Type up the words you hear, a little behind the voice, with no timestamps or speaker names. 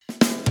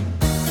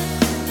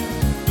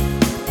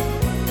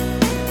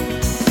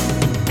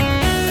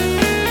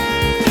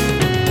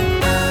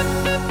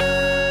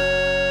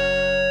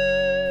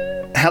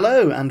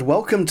Hello and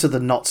welcome to the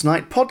Notts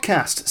Night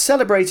podcast,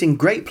 celebrating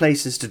great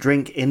places to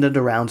drink in and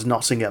around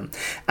Nottingham.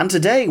 And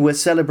today we're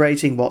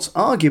celebrating what's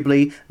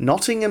arguably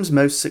Nottingham's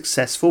most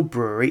successful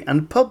brewery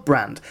and pub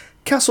brand.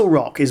 Castle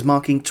Rock is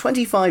marking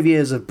 25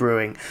 years of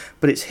brewing,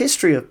 but its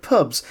history of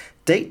pubs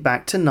date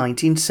back to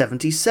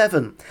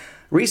 1977.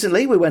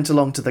 Recently, we went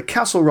along to the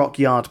Castle Rock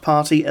Yard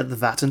party at the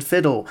Vat and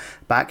Fiddle,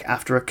 back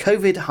after a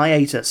COVID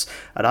hiatus,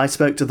 and I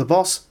spoke to the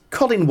boss,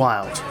 Colin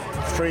Wilde.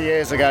 3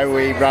 years ago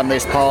we ran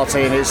this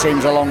party and it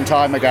seems a long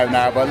time ago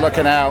now, but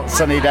looking out,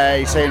 sunny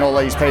day, seeing all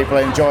these people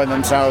enjoying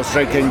themselves,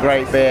 drinking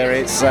great beer,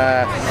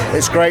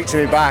 it's great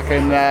to be back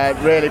and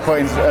really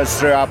putting us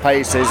through our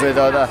paces with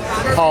other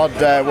hard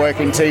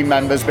working team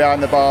members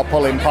behind the bar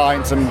pulling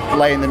pints and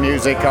laying the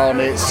music on.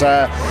 It's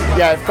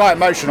quite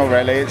emotional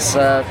really. It's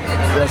a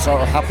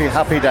sort of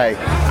happy day.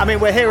 I mean,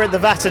 we're here at the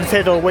Vat and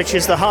Fiddle, which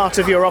is the heart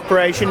of your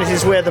operation. It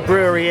is where the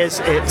brewery is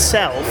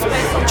itself.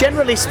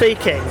 Generally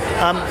speaking,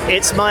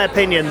 it's my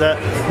opinion that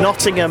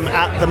Nottingham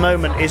at the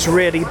moment is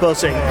really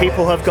buzzing.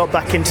 People have got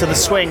back into the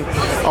swing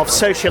of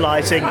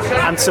socialising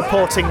and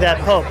supporting their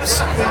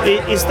pubs.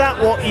 Is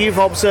that what you've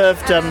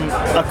observed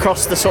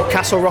across the sort of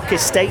Castle Rock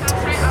estate?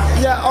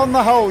 Yeah, on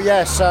the whole,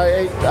 yes.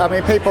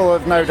 People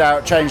have no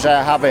doubt changed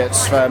their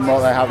habits from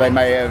how they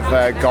may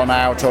have gone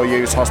out or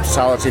used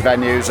hospitality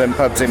venues and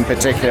pubs in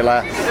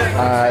particular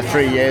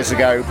 3 years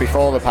ago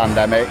before the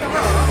pandemic.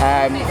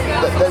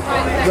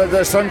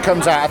 The sun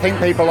comes out. I think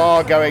people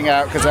are going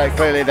out because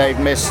clearly they've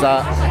missed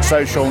that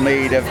social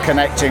need of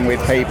connecting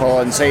with people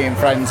and seeing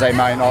friends they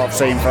might not have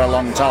seen for a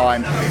long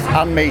time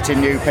and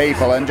meeting new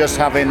people and just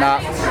having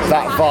that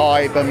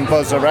vibe and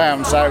buzz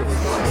around. So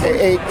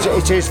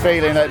it is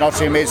feeling that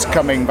Nottingham is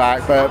coming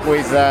back, but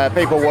with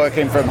people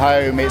working from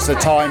home, it's the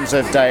times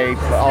of day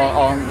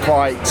aren't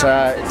quite,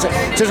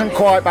 it isn't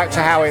quite back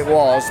to how it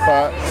was,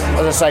 but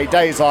as I say,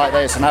 days like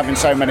this and having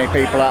so many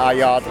people at our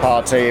yard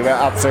party, we're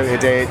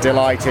absolutely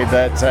delighted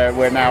that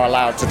we're now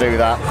allowed to do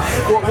that.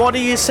 What are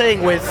you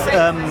seeing with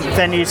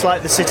venues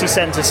like the City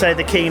Centre, say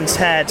the Keen's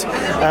Head,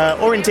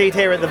 or indeed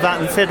here at the Vat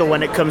and Fiddle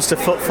when it comes to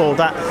footfall,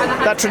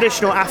 that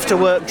traditional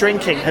after-work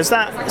drinking, has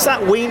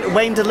that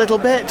waned a little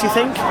bit, do you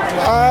think?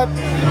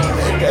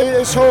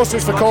 It's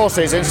horses for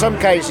courses. In some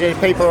cases,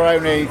 people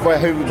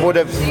who would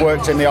have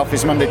worked in the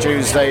office Monday,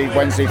 Tuesday,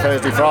 Wednesday,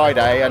 Thursday,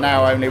 Friday are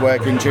now only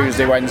working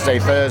Tuesday, Wednesday,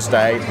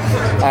 Thursday.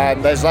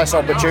 There's less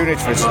opportunity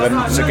for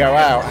them to go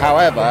out.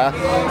 However,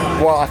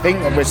 what I think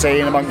that we're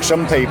seeing amongst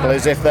some people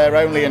is if they're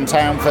only in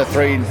town for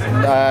 3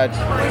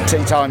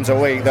 tea times a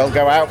week, they'll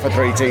go out for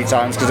 3 tea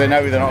times because they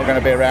know they're not going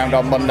to be around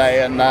on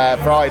Monday and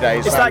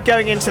Fridays. Is that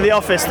going into the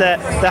office? They're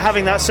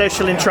having that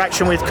social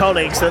interaction with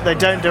colleagues that they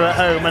don't do at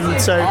home,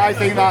 and so I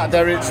think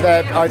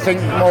that I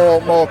think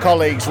more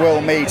colleagues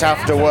will meet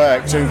after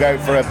work to go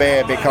for a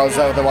beer because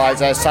otherwise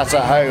they're sat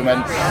at home,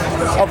 and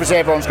obviously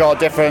everyone's got a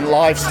different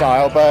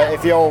lifestyle, but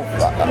if you're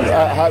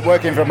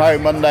working from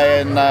home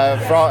Monday and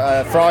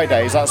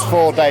Fridays, that's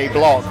 4-day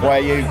block where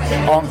you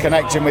aren't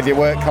connecting with your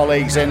work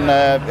colleagues in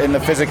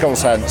the physical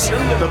sense.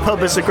 The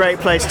pub is a great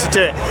place to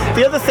do it.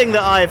 The other thing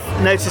that I've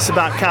noticed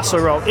about Castle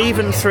Rock,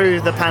 even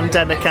through the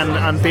pandemic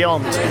and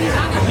beyond,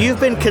 you've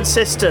been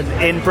consistent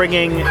in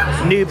bringing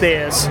new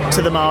beers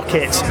to the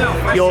market.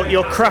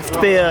 Your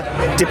craft beer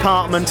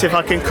department, if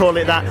I can call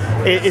it that,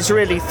 is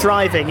really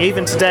thriving.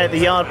 Even today at the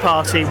yard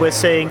party, we're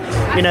seeing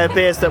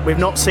beers that we've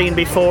not seen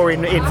before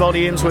in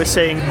volumes. We're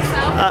seeing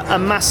a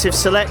massive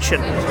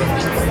selection.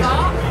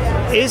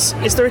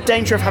 Is there a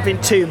danger of having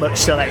too much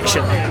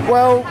selection?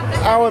 Well,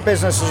 our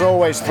business has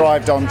always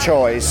thrived on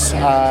choice,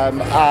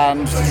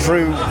 and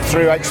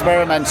through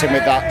experimenting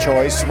with that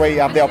choice, we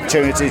have the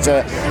opportunity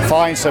to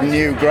find some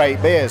new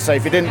great beers. So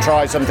if you didn't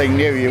try something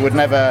new, you would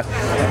never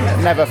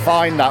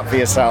find that for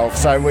yourself.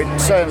 So we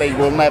certainly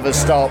will never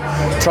stop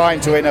trying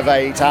to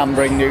innovate and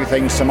bring new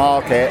things to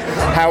market.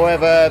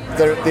 However,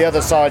 the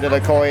other side of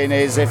the coin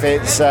is if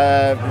it's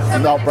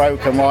not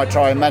broken, why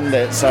try and mend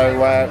it? So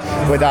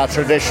with our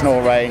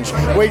traditional range,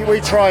 we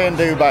try and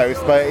do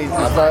both, but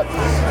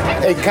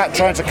in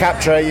trying to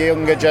capture a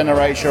younger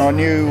generation or a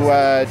new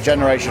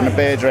generation of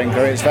beer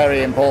drinker, it's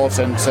very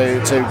important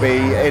to be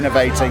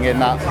innovating in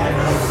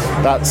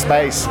that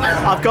space.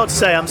 I've got to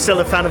say, I'm still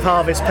a fan of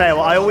Harvest Pale.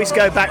 I always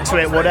go back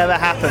to it whatever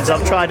happens.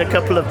 I've tried a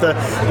couple of the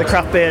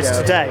craft beers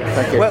today.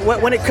 Thank you.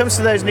 When it comes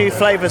to those new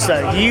flavours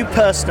though, you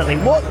personally,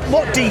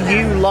 what do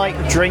you like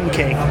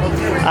drinking?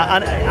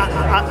 And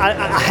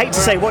I hate to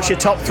say what's your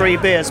top 3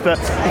 beers, but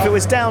if it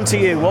was down to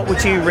you, what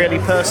would you really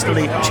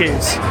personally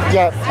choose?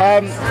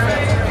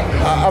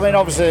 I mean,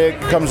 obviously,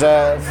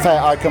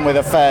 I come with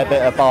a fair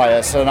bit of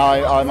bias, and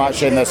I'm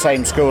actually in the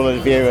same school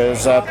of view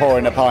as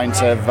pouring a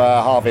pint of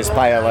Harvest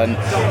Pale, and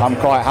I'm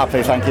quite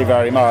happy, thank you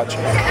very much.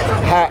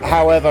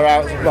 However,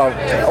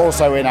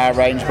 also in our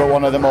range, but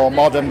one of the more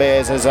modern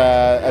beers as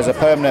a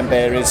permanent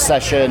beer is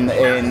Session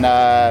in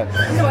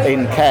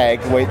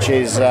keg, which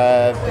is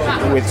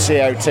with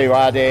CO2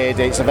 added.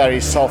 It's a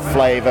very soft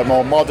flavour,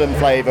 more modern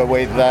flavour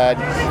with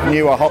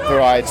newer hop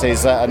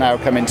varieties that are now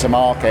coming to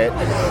market.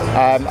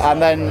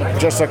 And then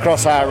just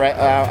across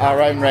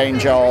our own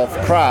range of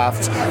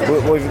craft,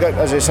 we've got,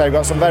 as you say,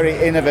 got some very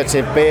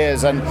innovative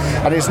beers, and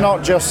it's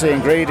not just the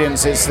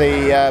ingredients, it's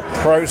the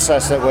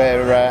process that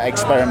we're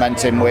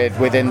experimenting with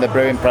within the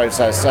brewing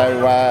process.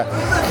 So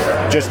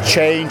just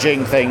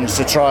changing things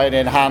to try and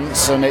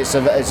enhance, and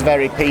it's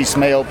very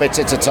piecemeal, bit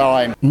at a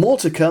time. More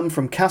to come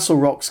from Castle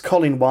Rock's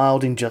Colin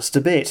Wilde in just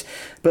a bit.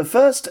 But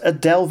first, a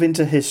delve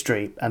into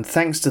history, and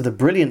thanks to the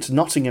brilliant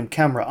Nottingham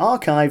Camera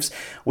archives,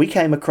 we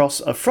came across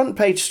a front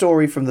page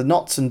story from the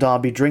Notts and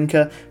Derby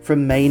Drinker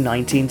from May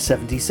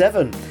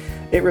 1977.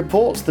 It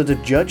reports that a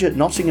judge at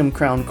Nottingham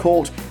Crown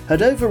Court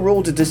had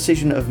overruled a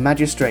decision of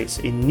magistrates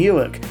in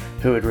Newark,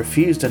 who had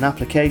refused an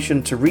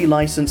application to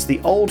relicense the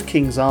Old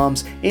King's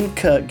Arms in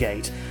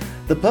Kirkgate.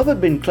 The pub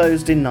had been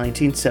closed in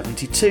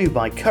 1972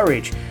 by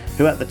Courage,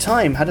 who at the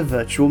time had a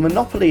virtual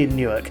monopoly in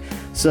Newark,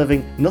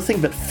 serving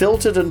nothing but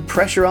filtered and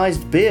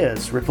pressurised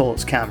beers,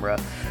 reports Camera.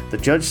 The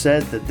judge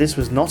said that this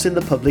was not in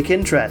the public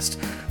interest.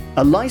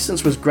 A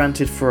licence was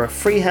granted for a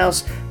free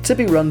house to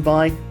be run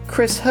by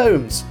Chris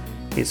Holmes,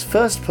 his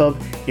first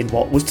pub in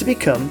what was to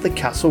become the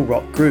Castle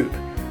Rock Group.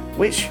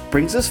 Which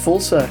brings us full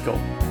circle.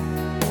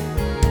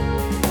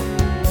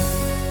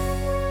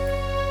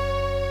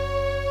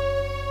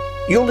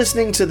 You're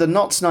listening to the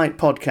Notts Night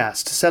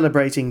podcast,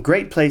 celebrating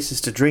great places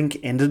to drink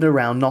in and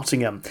around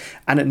Nottingham.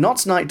 And at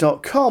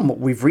nottsnight.com,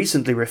 we've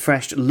recently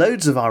refreshed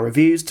loads of our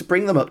reviews to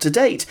bring them up to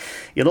date.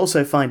 You'll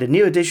also find a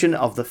new edition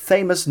of the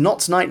famous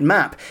Notts Night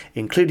map,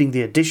 including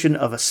the addition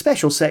of a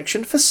special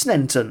section for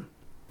Sneinton.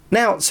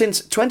 Now,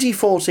 since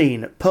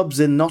 2014, pubs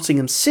in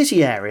Nottingham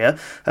City area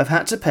have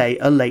had to pay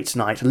a late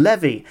night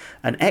levy,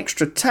 an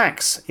extra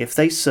tax if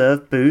they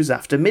serve booze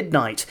after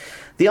midnight.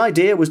 The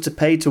idea was to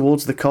pay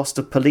towards the cost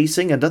of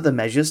policing and other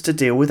measures to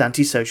deal with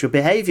antisocial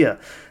behaviour,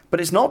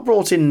 but it's not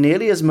brought in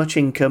nearly as much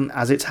income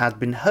as it had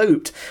been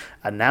hoped,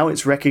 and now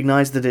it's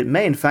recognised that it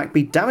may in fact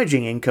be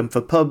damaging income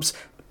for pubs,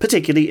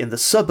 particularly in the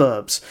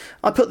suburbs.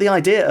 I put the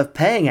idea of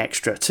paying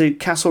extra to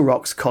Castle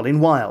Rock's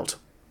Colin Wilde.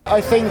 I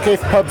think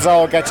if pubs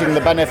are getting the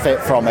benefit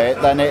from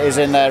it, then it is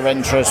in their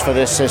interest for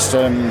this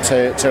system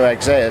to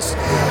exist.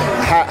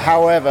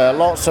 However,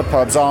 lots of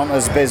pubs aren't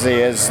as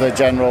busy as the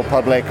general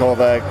public or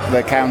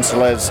the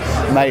councillors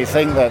may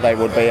think that they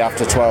would be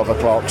after 12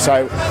 o'clock.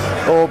 So,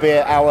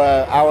 albeit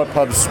our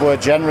pubs were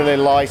generally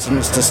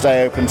licensed to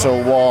stay open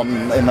till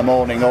 1 in the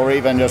morning or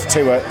even just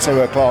 2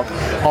 o'clock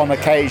on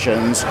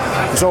occasions,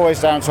 it's always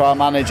down to our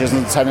managers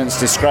and tenants'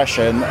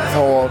 discretion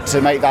to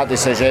make that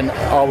decision.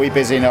 Are we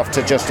busy enough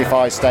to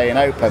justify staying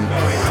open?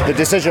 The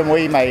decision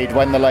we made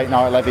when the late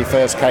night levy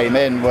first came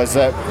in was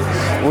that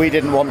we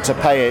didn't want to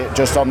pay it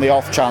just on the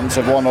off chance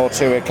of 1 or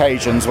 2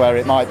 occasions where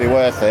it might be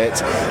worth it.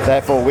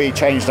 Therefore, we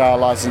changed our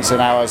licensing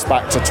hours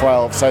back to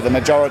 12, so the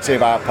majority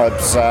of our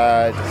pubs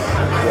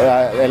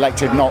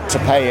elected not to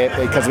pay it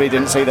because we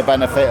didn't see the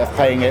benefit of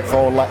paying it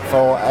for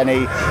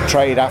any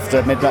trade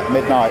after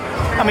midnight.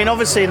 I mean,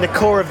 obviously in the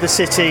core of the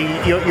city,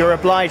 you're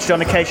obliged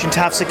on occasion to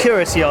have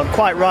security on,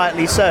 quite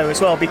rightly so as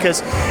well,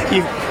 because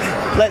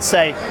let's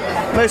say,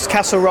 most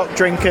Castle Rock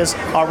drinkers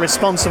are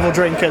responsible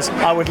drinkers,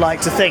 I would like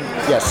to think.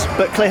 Yes.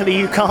 But clearly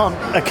you can't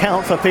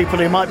account for people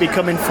who might be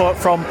coming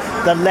from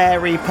the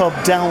Larry pub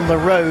down the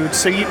road,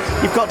 so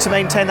you've got to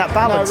maintain that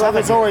balance. No,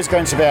 there's always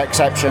going to be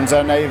exceptions,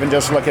 and even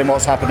just looking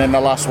what's happened in the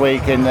last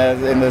week in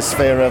the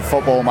sphere of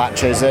football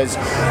matches,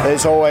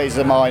 there's always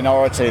a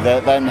minority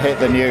that then hit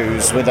the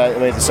news with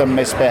some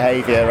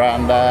misbehaviour,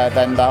 and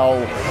then the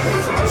whole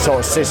sort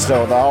of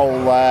system, the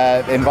whole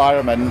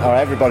environment, or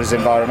everybody's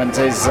environment,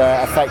 is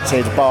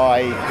affected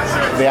by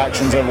the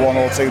actions of 1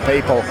 or 2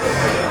 people.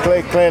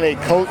 Clearly,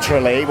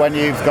 culturally, when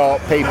you've got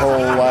people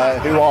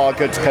who are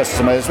good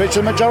customers, which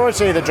the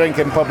majority of the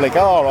drinking public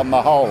are on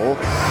the whole,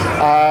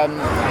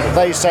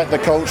 they set the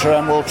culture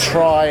and will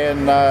try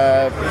and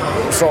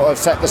sort of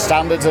set the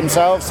standards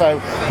themselves,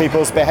 so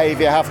people's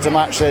behaviour have to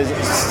match the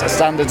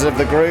standards of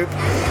the group.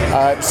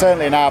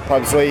 Certainly in our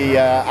pubs we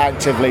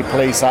actively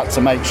police that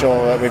to make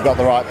sure that we've got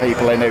the right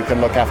people in who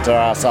can look after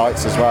our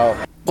sites as well.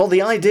 Well,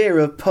 the idea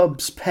of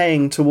pubs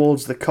paying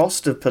towards the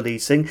cost of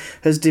policing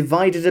has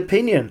divided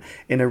opinion.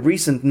 In a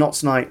recent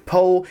Notts Night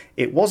poll,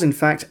 it was in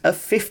fact a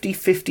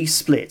 50-50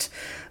 split.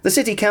 The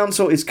City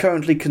Council is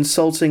currently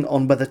consulting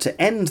on whether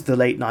to end the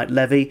late night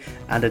levy,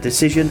 and a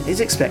decision is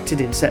expected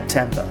in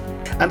September.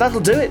 And that'll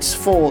do it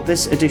for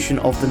this edition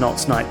of the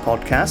Notts Night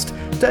podcast.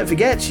 Don't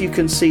forget you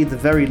can see the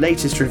very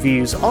latest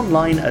reviews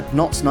online at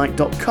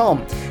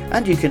nottsnight.com,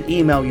 and you can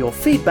email your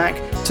feedback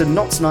to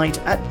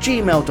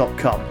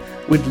nottsnight@gmail.com.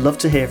 We'd love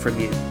to hear from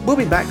you. We'll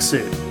be back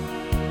soon.